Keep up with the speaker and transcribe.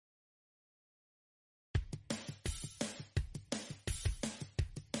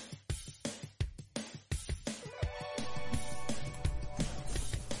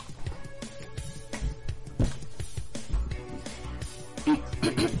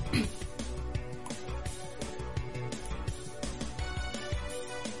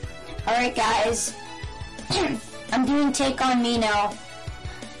Alright guys, I'm doing Take On Me now.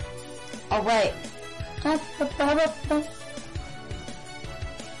 Alright. I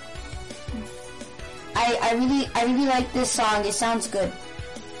really like this song, it sounds good.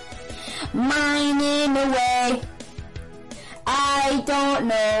 Mine in a way, I don't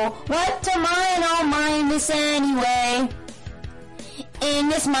know what to mine, I'll mine this anyway. In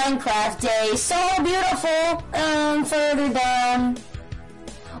this Minecraft day, so beautiful, further down.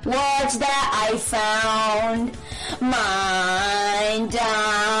 What's that I found? Mine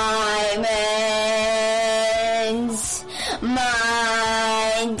diamonds.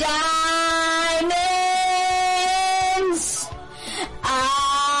 Mine diamonds.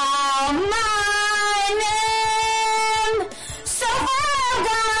 I'll mine them. So far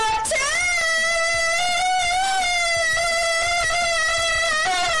got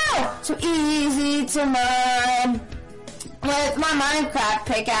to. So easy to mine. With my Minecraft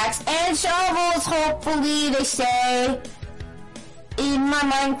pickaxe and shovels, hopefully they stay in my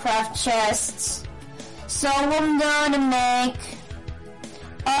Minecraft chests. So I'm gonna make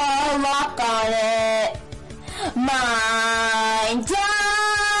a lock on it. Mine diamonds.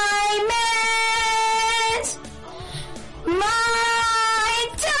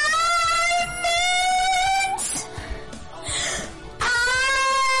 Mine diamonds.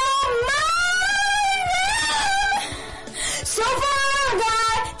 I'll mine them. So far I got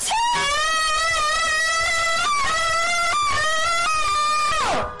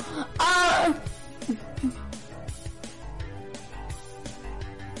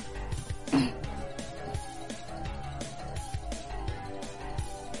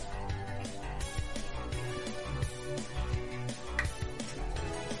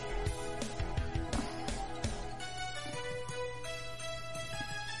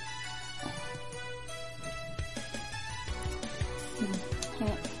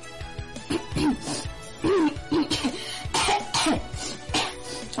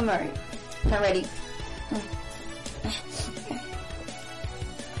I'm alright. I'm ready.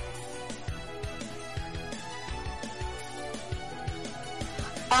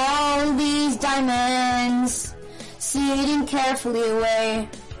 All these diamonds sitting carefully away.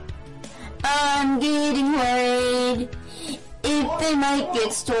 I'm getting worried if they might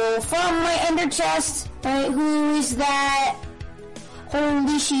get stole from my ender chest. Right, who is that?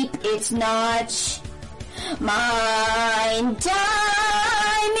 Holy sheep, it's Notch. Mine diamonds.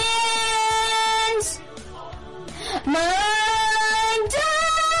 Mine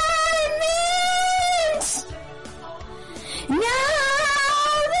diamonds. Now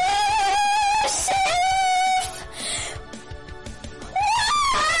they're safe.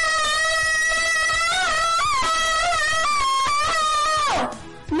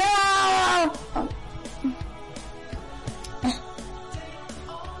 Wow! No.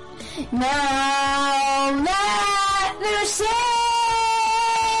 Now that they're safe.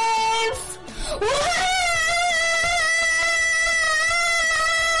 Wow!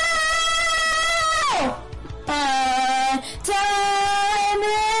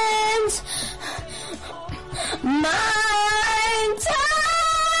 Diamonds. Mine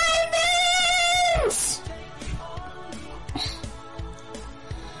diamonds.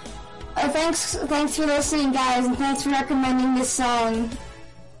 Thanks for listening, guys, and thanks for recommending this song.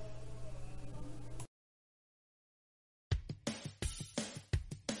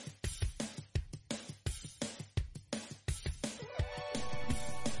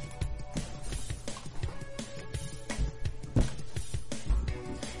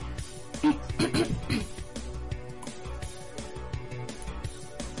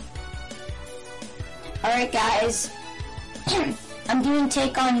 Alright guys, I'm doing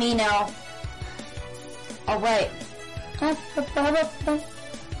Take On Me now. Alright.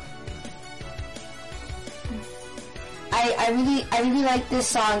 I really like this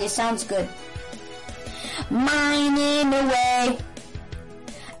song, it sounds good. Mine in a way,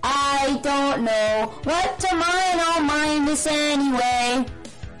 I don't know what to mine, I'll mine this anyway.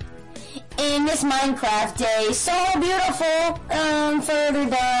 In this Minecraft day, so beautiful, further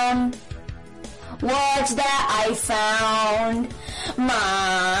down. What's that I found?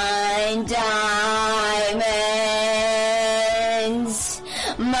 Mine diamonds.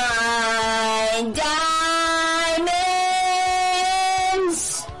 Mine diamonds.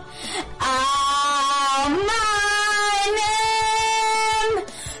 I'll mine them.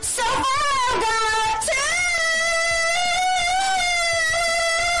 So far got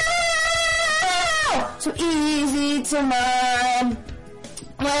to. So easy to mine.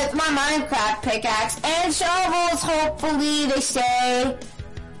 With my Minecraft pickaxe and shovels, hopefully they stay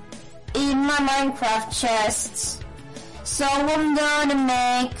in my Minecraft chests. So I'm gonna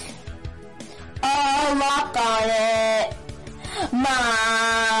make a lock on it.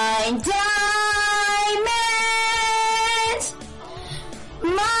 My diamonds,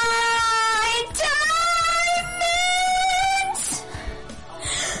 my diamonds,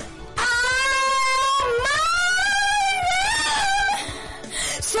 I'll mine them.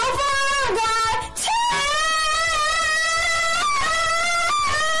 So far I got 2.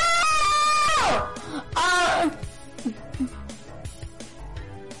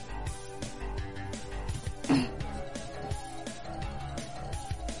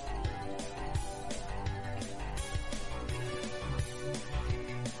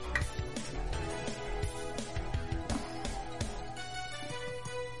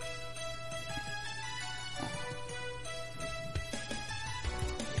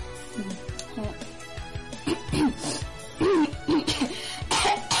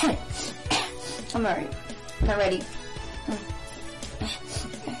 I'm alright. Not ready.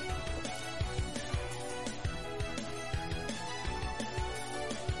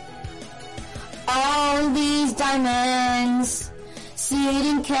 All these diamonds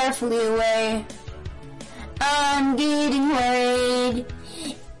sitting carefully away. I'm getting worried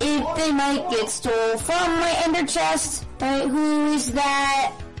if they might get stole from my ender chest. Right, who is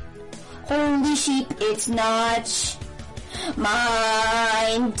that? Holy sheep, it's Notch.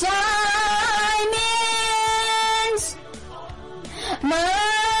 My diamonds,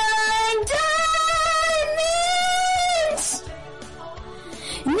 my diamonds,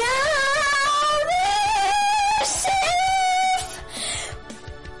 now they're safe.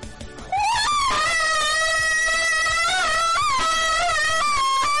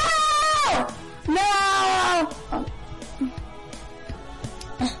 No!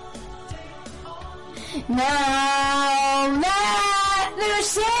 Now that they're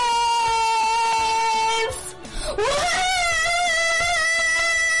safe, whoa!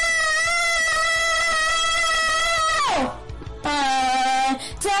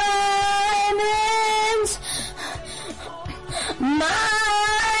 Diamonds,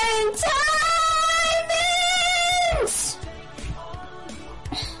 my diamonds.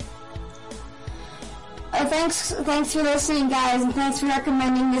 Thanks for listening, guys, and thanks for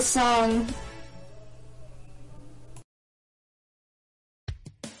recommending this song.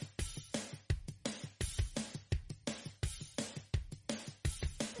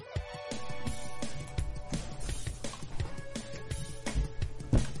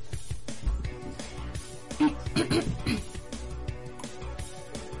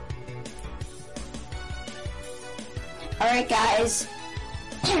 Alright guys,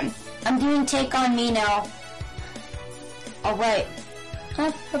 I'm doing Take On Me now. Alright.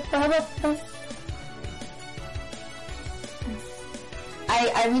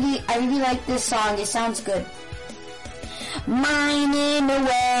 I really like this song, it sounds good. Mining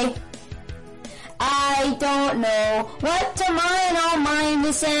away, I don't know what to mine, I'll mine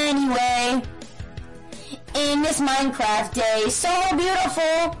this anyway. In this Minecraft day, so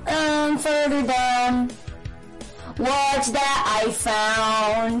beautiful, further down. What's that I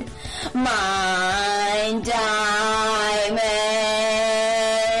found? My diamonds,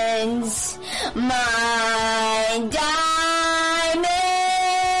 my diamonds,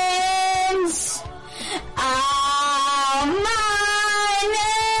 I'll mine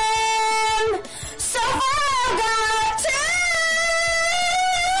them. So far I got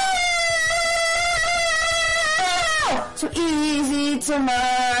 2. So easy to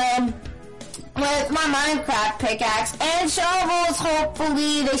mine. With my Minecraft pickaxe and shovels,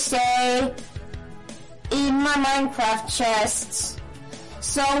 hopefully they stay in my Minecraft chests.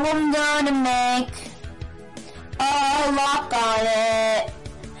 So I'm gonna make a lock on it.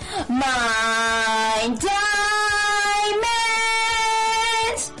 My diamonds,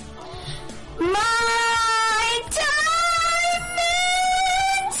 my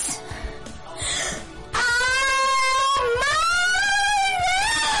diamonds, I'll mine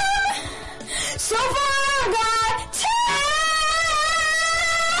them. So far I got 2.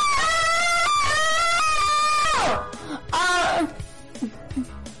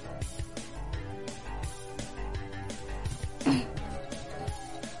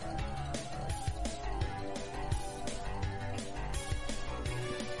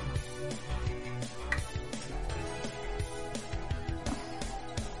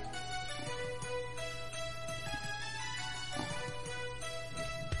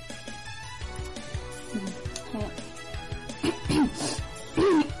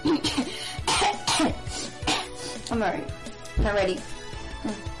 I'm alright. Not ready.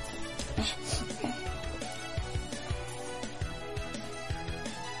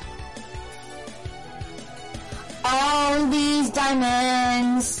 All these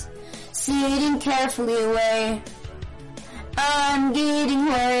diamonds sitting carefully away. I'm getting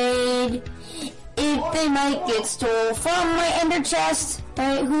worried if they might get stole from my ender chest.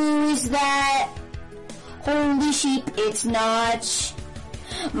 Right, who is that? Holy sheep, it's not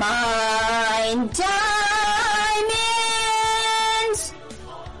mine. Diamonds!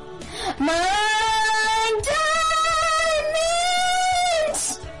 Mine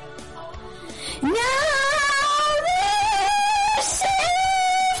diamonds! Now they're safe!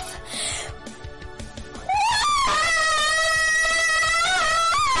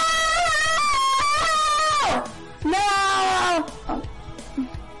 Wow! No!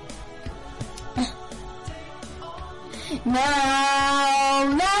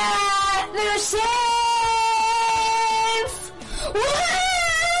 Now that they're safe! Wow!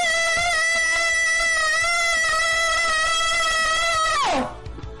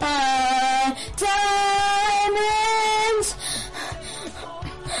 Diamonds!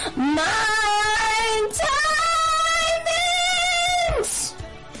 My diamonds!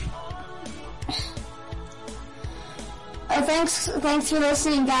 Thanks for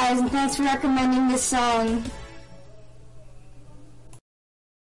listening, guys, and thanks for recommending this song.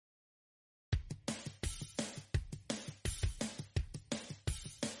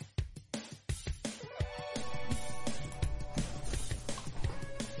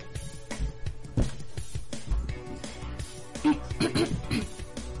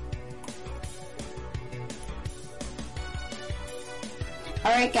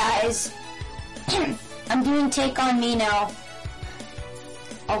 Alright, guys. I'm doing Take On Me now.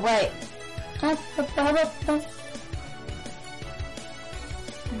 Alright. I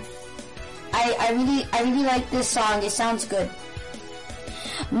really like this song. It sounds good.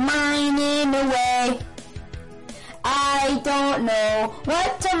 Mine in a way. I don't know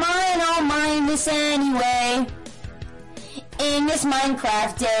what to mine. I'll mine this anyway. In this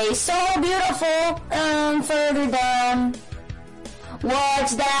Minecraft day, so beautiful. Further down.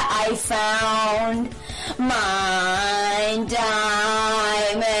 What's that I found? Mine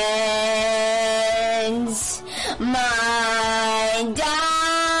diamonds. Mine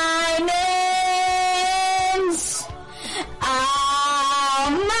diamonds.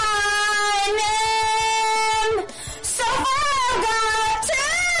 I'll mine them. So far got to.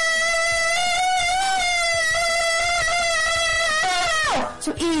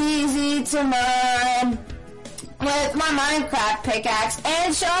 So easy to mine. With my Minecraft pickaxe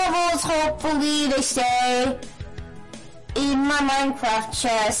and shovels, hopefully they stay in my Minecraft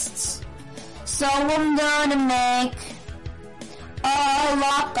chests. So I'm gonna make a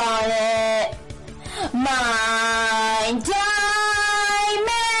lock on it. My diamonds!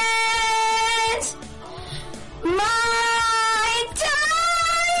 My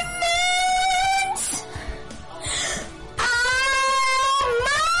diamonds! I'll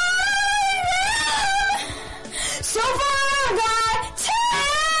mine them! So far I got 2.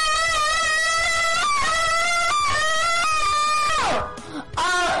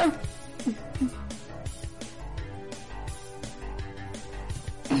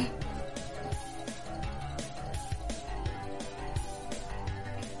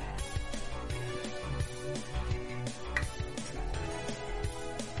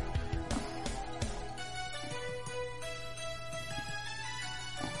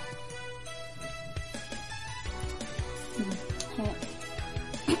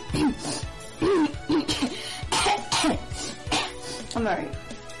 I'm alright.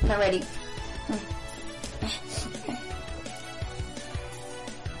 Not ready.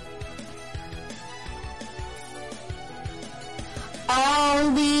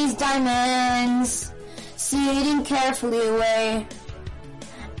 All these diamonds sitting carefully away.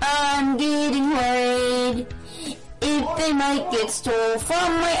 I'm getting worried if they might get stole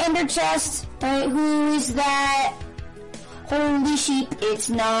from my ender chest. Right, who is that? Holy sheep, it's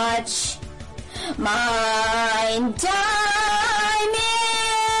not mine. Diamonds!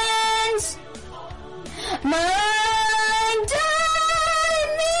 Mine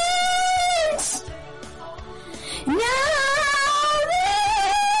diamonds! Now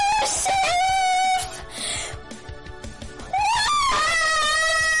they're safe!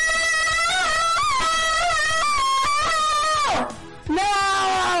 Wow! No!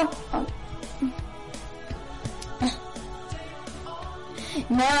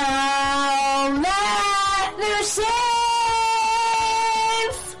 Now that they're safe!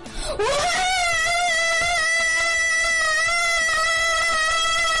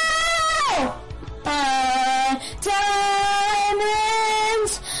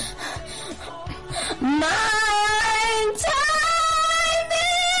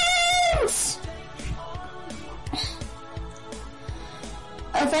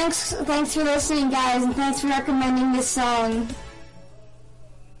 Thanks for listening, guys, and thanks for recommending this song.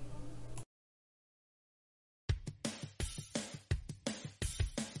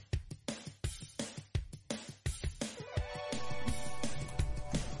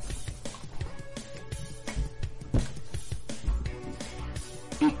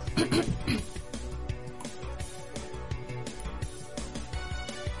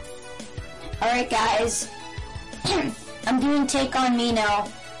 Alright, guys. I'm doing Take On Me now.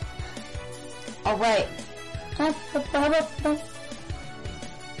 Alright. I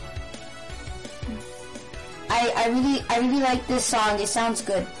really like this song. It sounds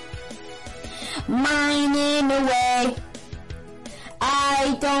good. Mine in a way.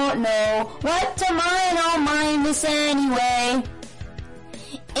 I don't know what to mine. I'll mine this anyway.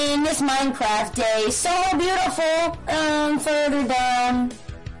 In this Minecraft day, so beautiful. Further down.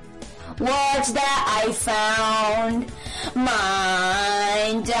 What's that I found?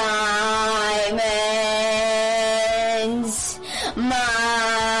 Mine diamonds.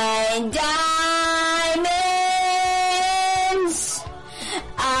 Mine diamonds.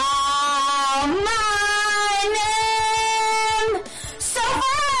 I'll mine them. So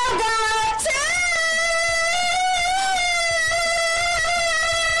far got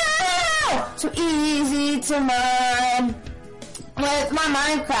to. So easy to mine. With my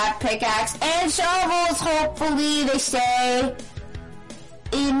Minecraft pickaxe and shovels, hopefully they stay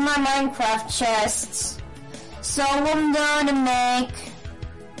in my Minecraft chests. So I'm gonna make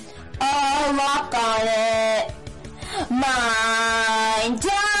a lock on it. Mine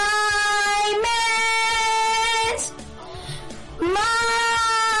diamonds.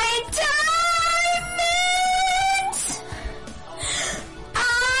 Mine diamonds.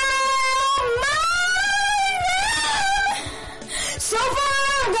 I'll mine them. So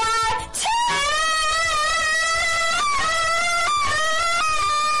far I got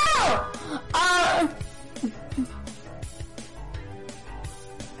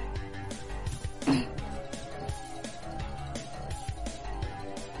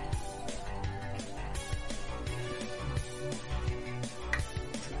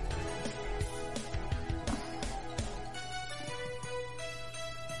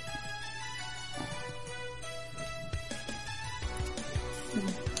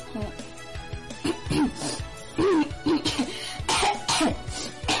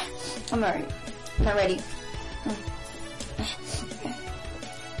I'm alright. Not ready.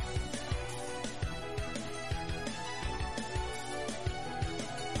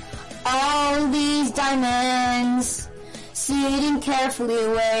 All these diamonds sitting carefully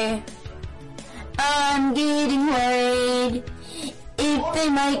away. I'm getting worried if they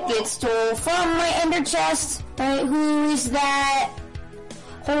might get stole from my ender chest. But who is that?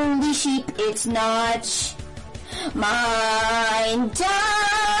 Holy sheep, it's not mine diamonds.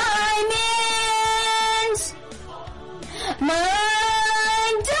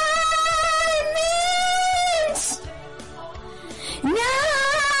 Mine diamonds. Now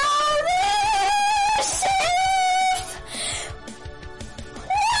they're safe.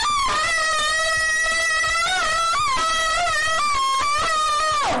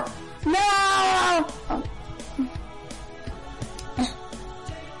 No.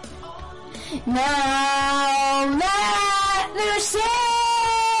 Now that they're safe.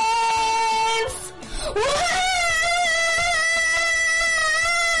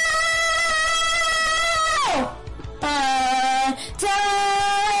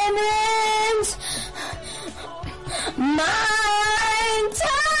 Diamonds. Mine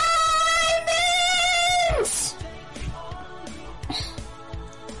diamonds.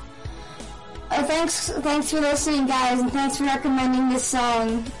 Thanks for listening, guys, and thanks for recommending this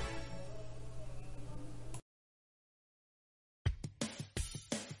song.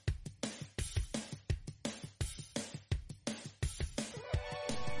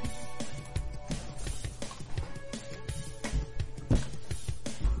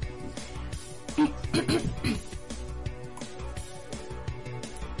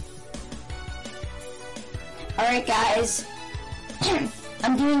 Alright, guys.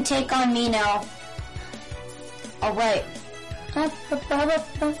 I'm doing Take On Me now. Alright. I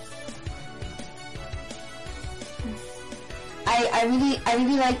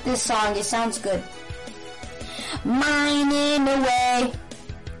really like this song. It sounds good. Mine in a way.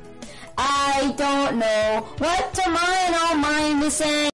 I don't know what to mine. I'll mine this